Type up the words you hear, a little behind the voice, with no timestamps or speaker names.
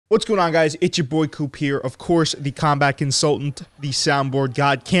What's going on, guys? It's your boy Coop here. Of course, the combat consultant, the soundboard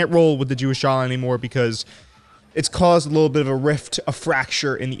god. Can't roll with the Jewish dollar anymore because it's caused a little bit of a rift, a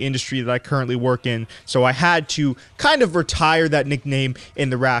fracture in the industry that I currently work in. So I had to kind of retire that nickname in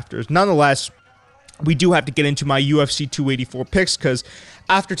the rafters. Nonetheless, we do have to get into my UFC 284 picks because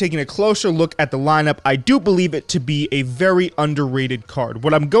after taking a closer look at the lineup, I do believe it to be a very underrated card.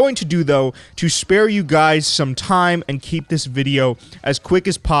 What I'm going to do, though, to spare you guys some time and keep this video as quick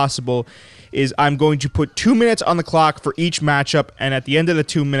as possible, is I'm going to put 2 minutes on the clock for each matchup, and at the end of the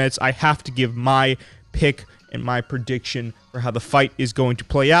 2 minutes, I have to give my pick and my prediction for how the fight is going to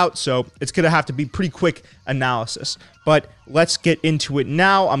play out. So it's going to have to be pretty quick analysis. But let's get into it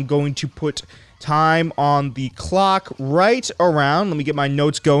now. I'm going to put time on the clock right around, let me get my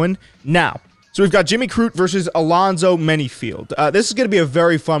notes going now. So we've got Jimmy Crute versus Alonzo Menifield. This is going to be a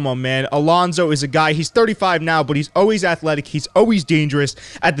very fun one, man. Alonzo is a guy, he's 35 now, but he's always athletic. He's always dangerous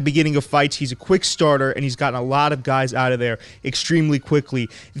at the beginning of fights. He's a quick starter, and he's gotten a lot of guys out of there extremely quickly.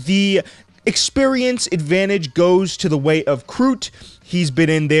 The experience advantage goes to the way of Crute. He's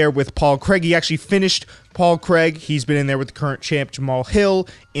been in there with Paul Craig. He actually finished Paul Craig. He's been in there with the current champ, Jamal Hill,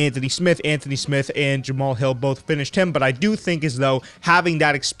 Anthony Smith, and Jamal Hill both finished him. But I do think as though having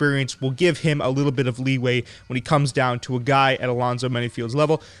that experience will give him a little bit of leeway when he comes down to a guy at Alonzo Menifield's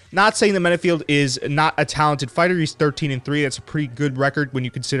level. Not saying that Menifield is not a talented fighter. He's 13-3. That's a pretty good record when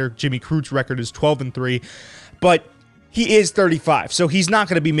you consider Jimmy Crute's record is 12-3. But he is 35, so he's not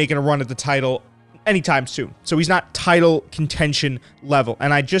going to be making a run at the title anytime soon. So he's not title contention level.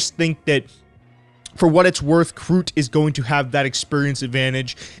 And I just think that for what it's worth, Crute is going to have that experience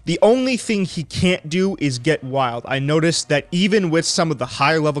advantage. The only thing he can't do is get wild. I noticed that even with some of the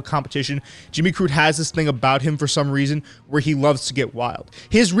higher level competition, Jimmy Crute has this thing about him for some reason where he loves to get wild.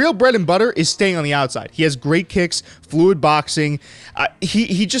 His real bread and butter is staying on the outside. He has great kicks, fluid boxing.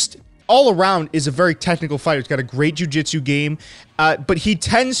 He just all around is a very technical fighter. He's got a great jiu-jitsu game, but he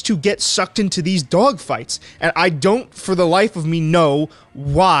tends to get sucked into these dogfights, and I don't for the life of me know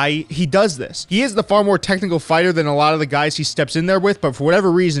why he does this. He is the far more technical fighter than a lot of the guys he steps in there with, but for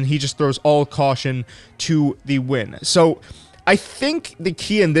whatever reason, he just throws all caution to the wind. So I think the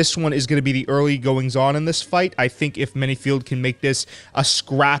key in this one is going to be the early goings-on in this fight. I think if Menifield can make this a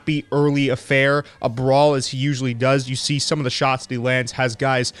scrappy early affair, a brawl as he usually does, you see some of the shots that he lands has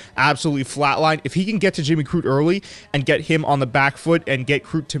guys absolutely flatlined. If he can get to Jimmy Crute early and get him on the back foot and get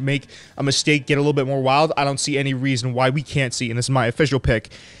Crute to make a mistake, get a little bit more wild, I don't see any reason why we can't see, and this is my official pick,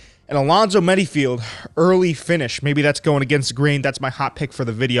 an Alonzo Menifield early finish. Maybe that's going against the grain. That's my hot pick for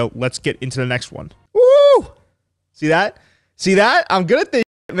the video. Let's get into the next one. Woo! See that? See that? I'm good at this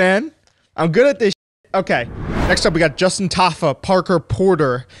shit, man. I'm good at this shit. Okay. Next up, we got Justin Tafa, Parker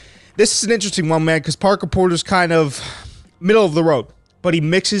Porter. This is an interesting one, man, because Parker Porter's kind of middle of the road, but he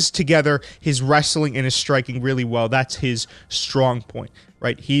mixes together his wrestling and his striking really well. That's his strong point,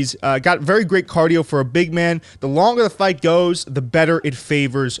 right? He's got very great cardio for a big man. The longer the fight goes, the better it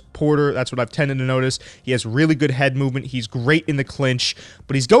favors Porter. That's what I've tended to notice. He has really good head movement. He's great in the clinch,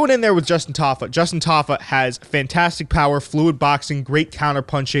 but he's going in there with Justin Tafa. Justin Tafa has fantastic power, fluid boxing, great counter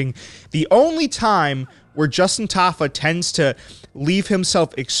punching. The only time where Justin Tafa tends to leave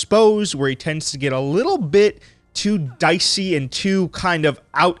himself exposed, where he tends to get a little bit too dicey and too kind of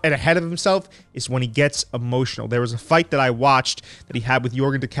out and ahead of himself, is when he gets emotional. There was a fight that I watched that he had with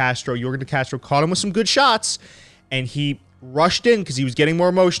Yorgan De Castro. Yorgan De Castro caught him with some good shots, and he rushed in because he was getting more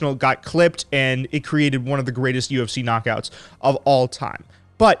emotional, got clipped, and it created one of the greatest UFC knockouts of all time.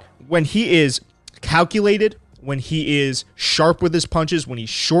 But when he is calculated, when he is sharp with his punches, when he's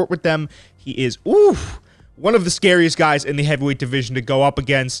short with them, he is, one of the scariest guys in the heavyweight division to go up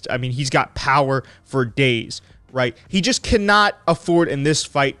against. I mean, he's got power for days, right? He just cannot afford in this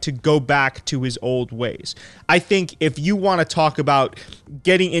fight to go back to his old ways. I think if you want to talk about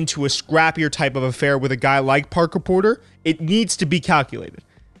getting into a scrappier type of affair with a guy like Parker Porter, it needs to be calculated.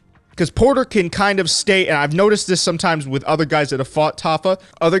 Because Porter can kind of stay, and I've noticed this sometimes with other guys that have fought Tafa,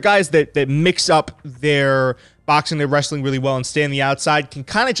 other guys that mix up their boxing, their wrestling really well and stay on the outside can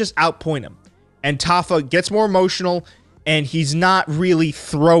kind of just outpoint him. And Tafa gets more emotional, and he's not really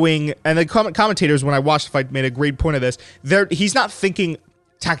throwing, and the commentators, when I watched the fight, made a great point of this. He's not thinking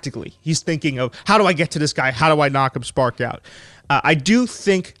tactically. He's thinking of, how do I get to this guy? How do I knock him spark out? I do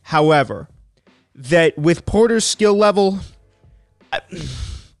think, however, that with Porter's skill level,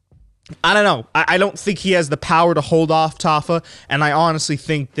 I don't know. I don't think he has the power to hold off Tafa, and I honestly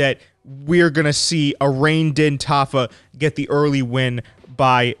think that we're going to see a reined-in Tafa get the early win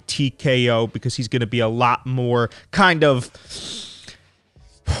by TKO, because he's going to be a lot more kind of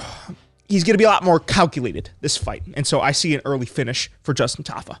he's going to be a lot more calculated this fight. And so I see an early finish for Justin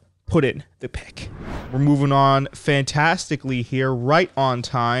Tafa. Put in the pick. We're moving on fantastically here, right on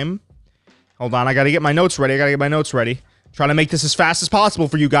time. Hold on, I got to get my notes ready. Trying to make this as fast as possible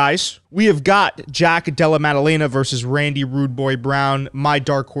for you guys. We have got Jack Della Maddalena versus Randy Rude Boy Brown, my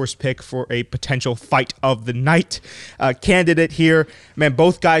dark horse pick for a potential fight of the night candidate here. Man,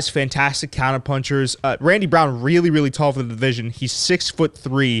 both guys fantastic counterpunchers. Randy Brown really tall for the division. He's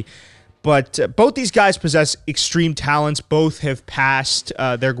 6'3". But both these guys possess extreme talents. Both have passed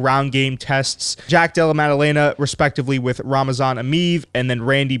their ground game tests. Jack Della Maddalena, respectively, with Ramazan Ameev, and then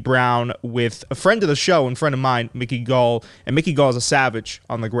Randy Brown with a friend of the show and friend of mine, Mickey Gall. And Mickey Gall is a savage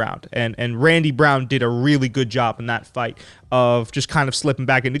on the ground. And Randy Brown did a really good job in that fight of just kind of slipping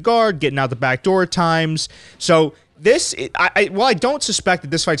back into guard, getting out the back door at times. So this, while I don't suspect that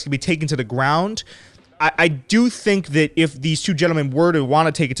this fight's going to be taken to the ground, I do think that if these two gentlemen were to want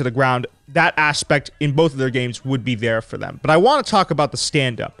to take it to the ground, that aspect in both of their games would be there for them. But I want to talk about the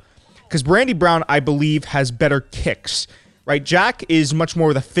stand-up, because Randy Brown, I believe, has better kicks, right? Jack is much more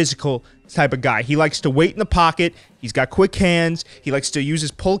of the physical type of guy. He likes to wait in the pocket. He's got quick hands. He likes to use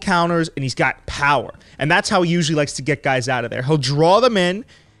his pull counters, and he's got power. And that's how he usually likes to get guys out of there. He'll draw them in.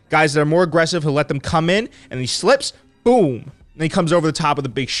 Guys that are more aggressive, he'll let them come in, and he slips, boom. And he comes over the top of the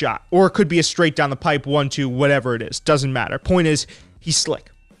big shot. Or it could be a straight down the pipe, 1-2, whatever it is. Doesn't matter. Point is, he's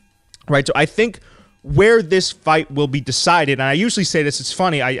slick. Right? So I think where this fight will be decided, and I usually say this, it's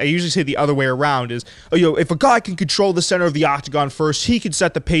funny, I usually say the other way around, is, if a guy can control the center of the octagon first, he can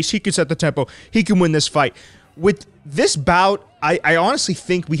set the pace, he can set the tempo, he can win this fight. With this bout, I honestly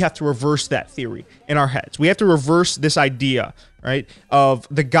think we have to reverse that theory in our heads. We have to reverse this idea, right, of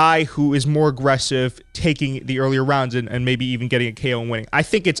the guy who is more aggressive taking the earlier rounds and maybe even getting a KO and winning. I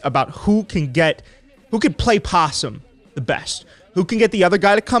think it's about who can play possum the best. Who can get the other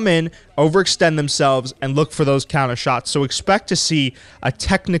guy to come in, overextend themselves, and look for those counter shots. So expect to see a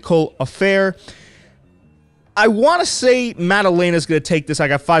technical affair. I want to say Maddalena's going to take this. I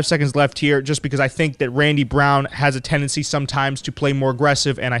got 5 seconds left here just because I think that Randy Brown has a tendency sometimes to play more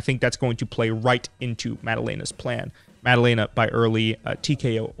aggressive, and I think that's going to play right into Maddalena's plan. Maddalena by early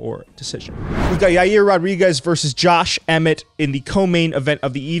TKO or decision. We've got Yair Rodriguez versus Josh Emmett in the co-main event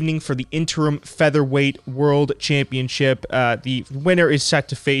of the evening for the interim featherweight world championship. The winner is set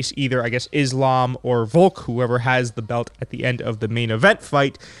to face either, I guess, Islam or Volk, whoever has the belt at the end of the main event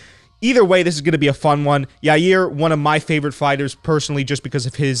fight. Either way, this is going to be a fun one. Yair, one of my favorite fighters personally, just because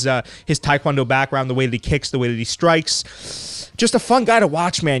of his Taekwondo background, the way that he kicks, the way that he strikes. Just a fun guy to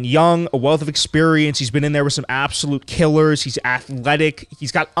watch, man. Young, a wealth of experience. He's been in there with some absolute killers. He's athletic.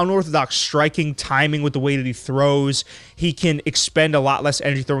 He's got unorthodox striking, timing with the way that he throws. He can expend a lot less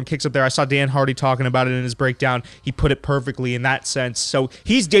energy throwing kicks up there. I saw Dan Hardy talking about it in his breakdown. He put it perfectly in that sense. So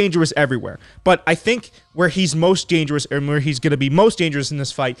he's dangerous everywhere. But I think where he's most dangerous and where he's going to be most dangerous in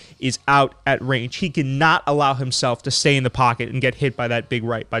this fight is out at range. He cannot allow himself to stay in the pocket and get hit by that big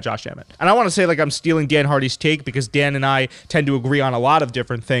right by Josh Emmett. And I want to say like I'm stealing Dan Hardy's take because Dan and I tend to agree on a lot of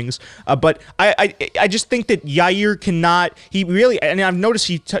different things. But I just think that Yair cannot, he really, and I've noticed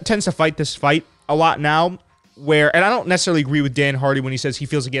he tends to fight this fight a lot now where, and I don't necessarily agree with Dan Hardy when he says he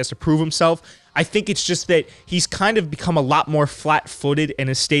feels like he has to prove himself. I think it's just that he's kind of become a lot more flat-footed and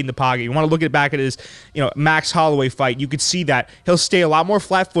has stayed in the pocket. You want to look back at his, Max Holloway fight. You could see that he'll stay a lot more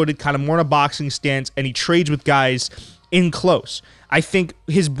flat-footed, kind of more in a boxing stance, and he trades with guys in close. I think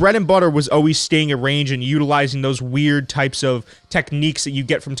his bread and butter was always staying at range and utilizing those weird types of techniques that you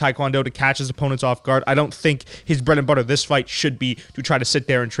get from Taekwondo to catch his opponents off guard. I don't think his bread and butter this fight should be to try to sit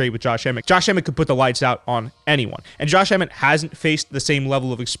there and trade with Josh Emmett. Josh Emmett could put the lights out on anyone. And Josh Emmett hasn't faced the same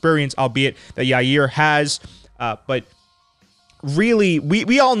level of experience, albeit that Yair has, but really,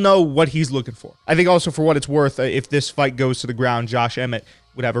 we all know what he's looking for. I think also for what it's worth, if this fight goes to the ground, Josh Emmett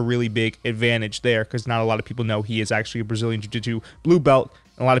would have a really big advantage there because not a lot of people know he is actually a Brazilian Jiu-Jitsu blue belt,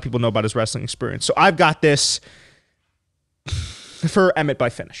 and a lot of people know about his wrestling experience. So I've got this for Emmett by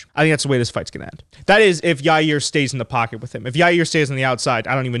finish. I think that's the way this fight's going to end. That is if Yair stays in the pocket with him. If Yair stays on the outside,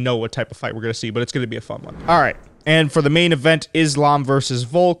 I don't even know what type of fight we're going to see, but it's going to be a fun one. All right, and for the main event, Islam versus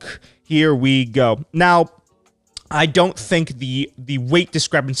Volk, here we go. Now, I don't think the weight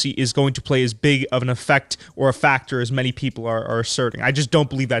discrepancy is going to play as big of an effect or a factor as many people are asserting. I just don't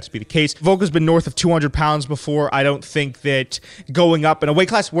believe that to be the case. Volk has been north of 200 pounds before. I don't think that going up in a weight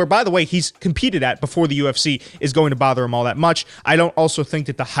class where, by the way, he's competed at before the UFC is going to bother him all that much. I don't also think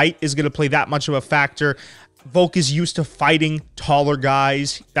that the height is going to play that much of a factor. Volk is used to fighting taller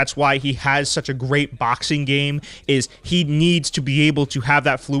guys. That's why he has such a great boxing game, is he needs to be able to have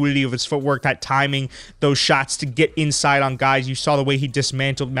that fluidity of his footwork, that timing, those shots to get inside on guys. You saw the way he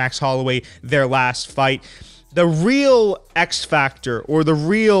dismantled Max Holloway their last fight. The real X factor, or the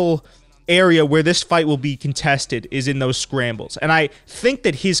real area where this fight will be contested, is in those scrambles. And I think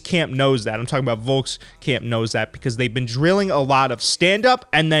that his camp knows that. I'm talking about Volk's camp knows that, because they've been drilling a lot of stand-up,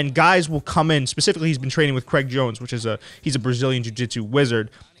 and then guys will come in. Specifically, he's been training with Craig Jones, which is he's a Brazilian jiu-jitsu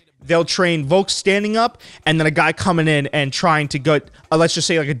wizard. They'll train Volk standing up, and then a guy coming in and trying to get, let's just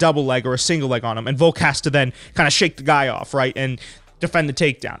say like a double leg or a single leg on him, and Volk has to then kind of shake the guy off, right, and defend the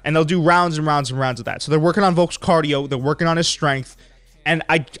takedown. And they'll do rounds and rounds and rounds of that. So they're working on Volk's cardio, they're working on his strength, and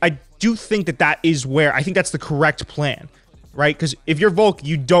I do think that is where, I think that's the correct plan, right? Because if you're Volk,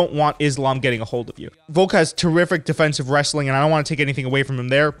 you don't want Islam getting a hold of you. Volk has terrific defensive wrestling, and I don't want to take anything away from him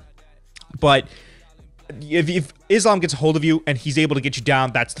there, but if Islam gets a hold of you and he's able to get you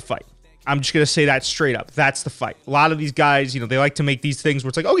down, that's the fight. I'm just going to say that straight up. That's the fight. A lot of these guys, they like to make these things where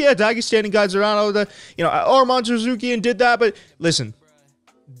it's like, oh yeah, Dagestani guys are on, Arman Suzuki did that, but listen,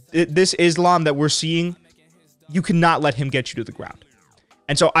 this Islam that we're seeing, you cannot let him get you to the ground.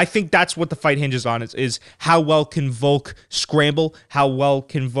 And so I think that's what the fight hinges on, is how well can Volk scramble, how well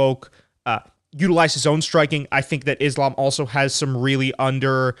can Volk utilize his own striking. I think that Islam also has some really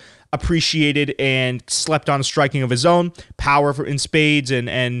underappreciated and slept on striking of his own. Power in spades,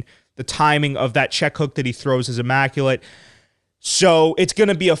 and the timing of that check hook that he throws is immaculate. So it's going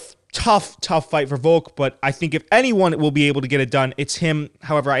to be a tough fight for Volk, but I think if anyone will be able to get it done, it's him.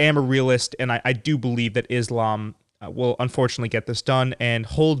 However, I am a realist, and I do believe that Islam will unfortunately get this done and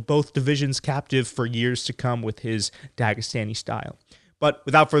hold both divisions captive for years to come with his Dagestani style. But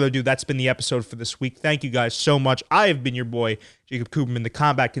without further ado, that's been the episode for this week. Thank you guys so much. I have been your boy, Jacob Kuberman, the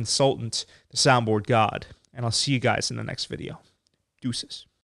combat consultant, the soundboard god, and I'll see you guys in the next video. Deuces.